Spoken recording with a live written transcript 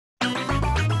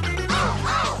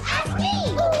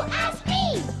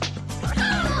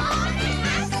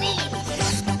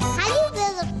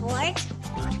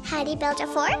how do you build a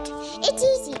fort? It's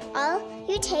easy. All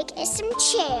you take is some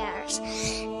chairs,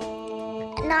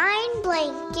 9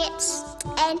 blankets,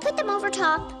 and put them over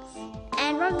top.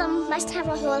 And one of them must have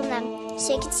a hole in them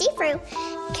so you can see through.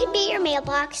 Could be your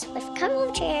mailbox with a couple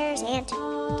of chairs and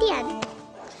the end.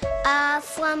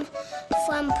 From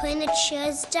putting the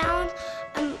chairs down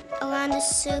around a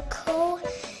circle,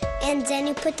 and then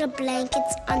you put the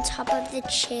blankets on top of the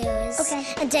chairs. Okay.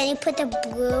 And then you put the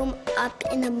broom up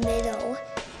in the middle,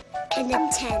 and the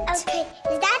tent. Okay,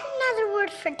 is that another word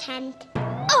for tent?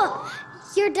 Oh,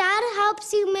 your dad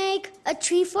helps you make a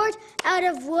tree fort out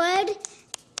of wood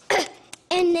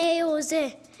and nails.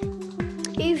 You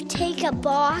take a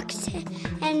box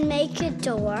and make a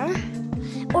door.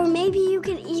 Or maybe you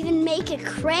can even make a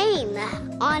crane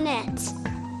on it.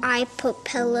 I put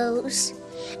pillows,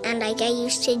 and I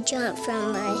used to jump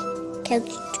from my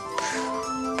couch.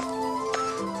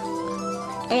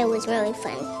 And it was really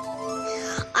fun.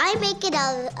 I make it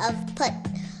out of put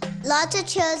lots of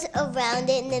chairs around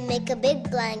it and then make a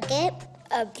big blanket.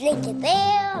 A blanket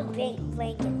there, a big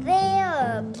blanket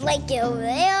there, a blanket over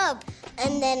there.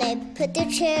 And then I put the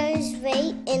chairs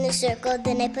right in a circle,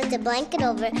 then I put the blanket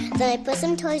over, then I put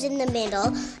some toys in the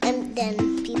middle, and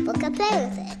then people can play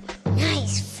with it.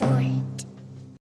 Nice fort.